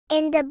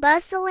In the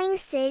bustling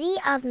city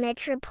of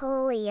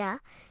Metropolia,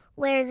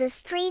 where the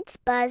streets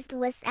buzzed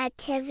with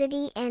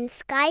activity and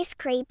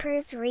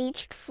skyscrapers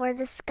reached for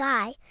the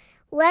sky,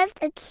 lived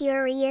a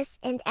curious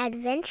and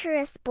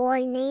adventurous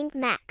boy named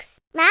Max.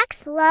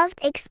 Max loved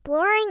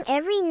exploring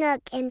every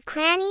nook and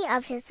cranny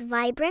of his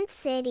vibrant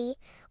city,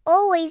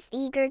 always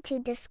eager to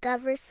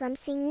discover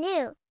something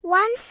new.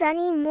 One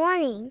sunny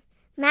morning,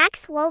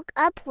 Max woke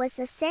up with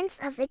a sense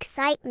of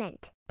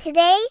excitement.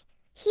 Today,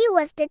 he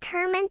was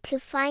determined to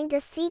find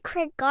the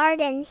secret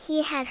garden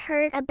he had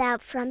heard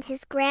about from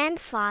his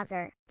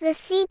grandfather. The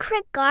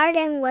secret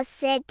garden was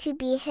said to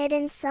be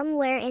hidden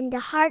somewhere in the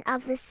heart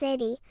of the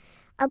city,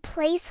 a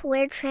place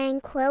where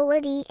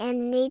tranquility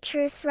and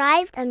nature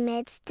thrived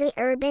amidst the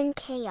urban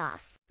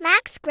chaos.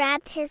 Max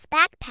grabbed his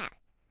backpack,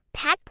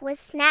 packed with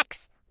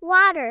snacks,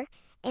 water,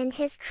 and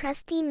his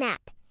trusty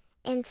map,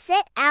 and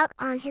set out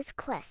on his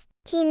quest.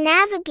 He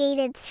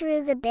navigated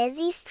through the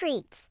busy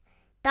streets,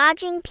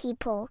 dodging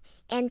people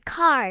and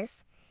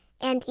cars,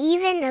 and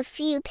even a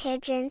few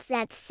pigeons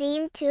that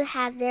seemed to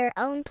have their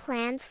own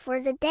plans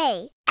for the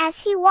day.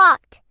 As he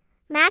walked,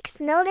 Max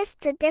noticed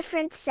the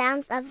different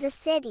sounds of the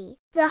city,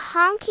 the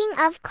honking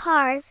of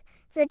cars,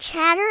 the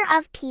chatter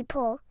of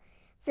people,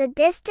 the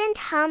distant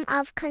hum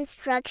of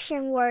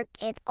construction work.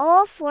 It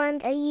all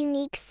formed a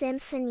unique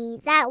symphony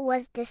that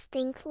was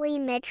distinctly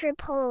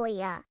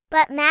Metropolia.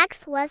 But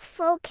Max was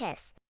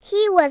focused.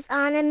 He was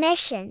on a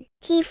mission.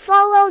 He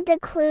followed the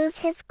clues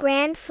his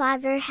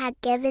grandfather had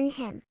given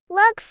him.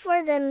 Look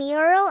for the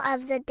mural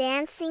of the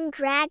dancing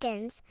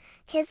dragons,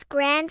 his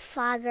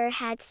grandfather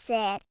had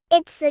said.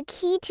 It's the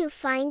key to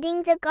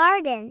finding the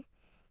garden.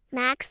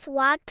 Max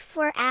walked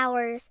for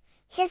hours,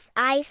 his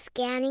eyes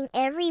scanning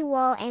every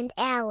wall and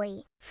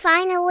alley.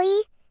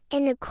 Finally,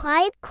 in a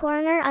quiet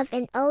corner of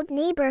an old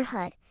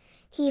neighborhood,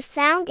 he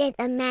found it,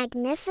 a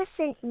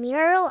magnificent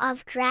mural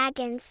of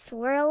dragons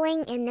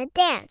swirling in a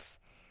dance,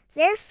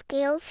 their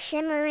scales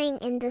shimmering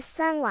in the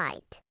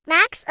sunlight.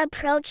 Max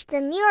approached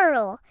the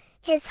mural,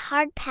 his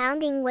heart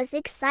pounding with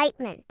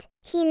excitement.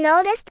 He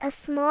noticed a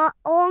small,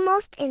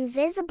 almost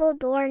invisible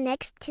door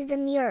next to the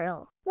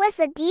mural. With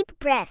a deep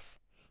breath,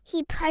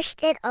 he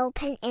pushed it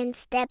open and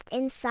stepped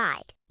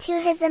inside. To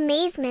his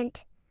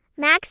amazement,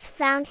 Max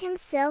found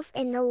himself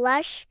in a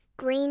lush,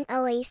 green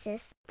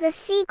oasis. The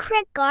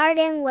secret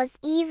garden was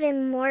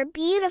even more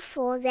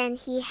beautiful than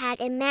he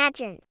had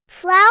imagined.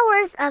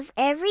 Flowers of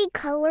every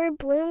color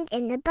bloomed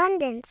in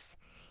abundance,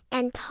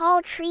 and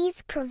tall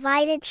trees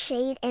provided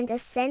shade and a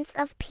sense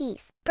of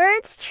peace.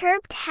 Birds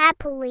chirped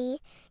happily,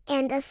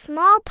 and a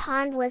small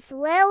pond with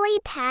lily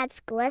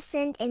pads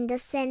glistened in the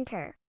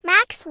center.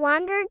 Max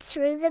wandered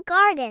through the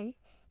garden,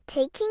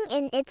 taking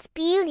in its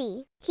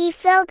beauty. He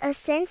felt a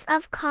sense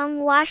of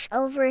calm wash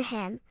over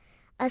him,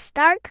 a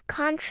stark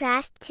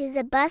contrast to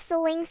the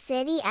bustling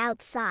city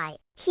outside.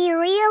 He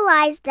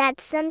realized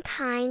that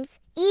sometimes,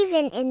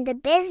 even in the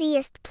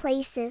busiest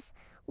places,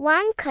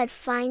 one could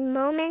find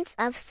moments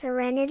of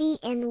serenity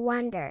and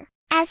wonder.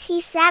 As he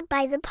sat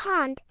by the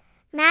pond,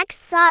 Max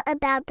thought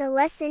about the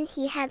lesson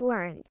he had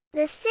learned.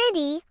 The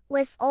city,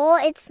 with all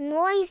its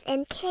noise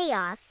and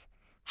chaos,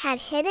 had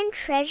hidden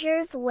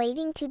treasures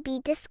waiting to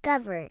be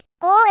discovered.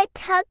 All it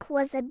took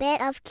was a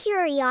bit of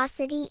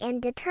curiosity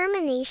and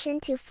determination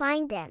to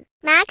find them.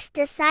 Max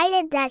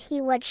decided that he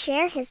would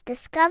share his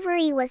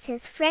discovery with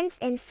his friends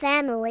and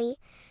family,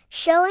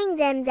 showing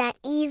them that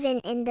even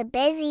in the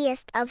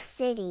busiest of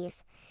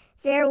cities,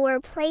 there were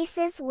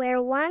places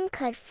where one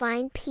could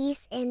find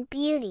peace and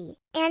beauty.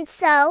 And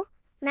so,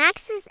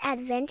 Max's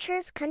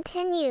adventures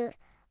continued,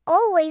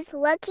 always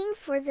looking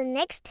for the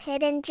next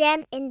hidden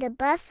gem in the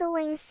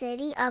bustling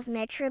city of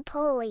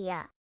Metropolia.